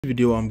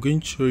Video I'm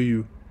going to show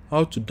you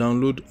how to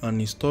download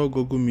and install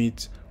Google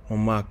Meet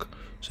on Mac.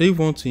 So if you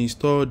want to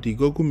install the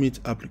Google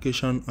Meet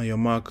application on your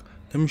Mac,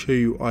 let me show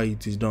you how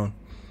it is done.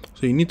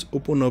 So you need to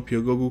open up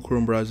your Google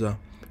Chrome browser.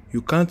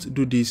 You can't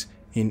do this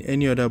in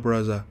any other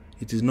browser,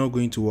 it is not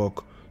going to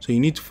work. So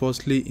you need to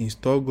firstly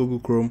install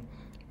Google Chrome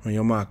on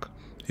your Mac.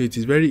 So it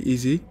is very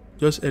easy.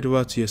 Just head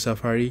over to your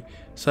Safari,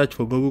 search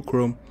for Google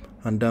Chrome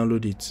and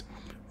download it.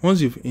 Once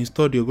you've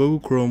installed your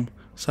Google Chrome,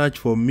 search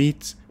for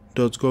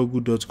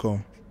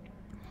meet.google.com.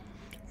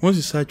 Once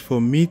you search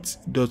for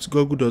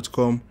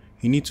meet.google.com,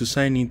 you need to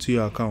sign into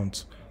your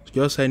account. So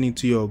just sign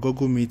into your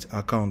Google Meet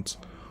account.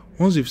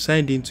 Once you've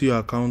signed into your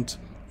account,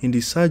 in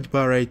the search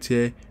bar right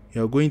here,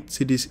 you are going to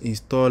see this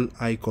install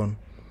icon.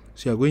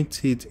 So you are going to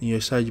see it in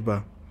your search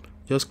bar.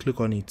 Just click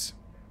on it.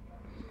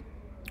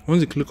 Once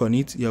you click on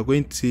it, you are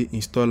going to see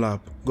install app,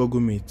 Google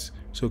Meet.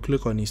 So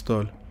click on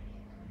install.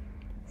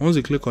 Once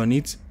you click on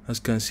it, as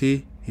you can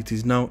see, it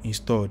is now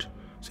installed.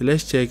 So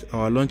let's check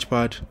our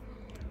Launchpad.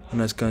 And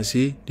as you can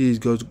see, this is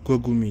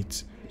Google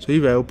Meet. So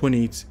if I open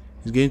it,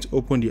 it's going to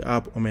open the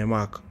app on my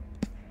Mac.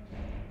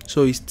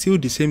 So it's still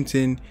the same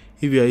thing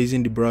if you are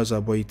using the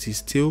browser, but it is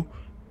still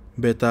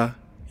better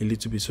a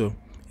little bit. So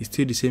it's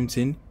still the same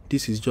thing.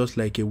 This is just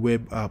like a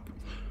web app.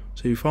 So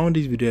if you found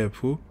this video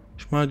helpful,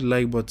 smash the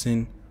like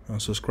button and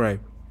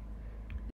subscribe.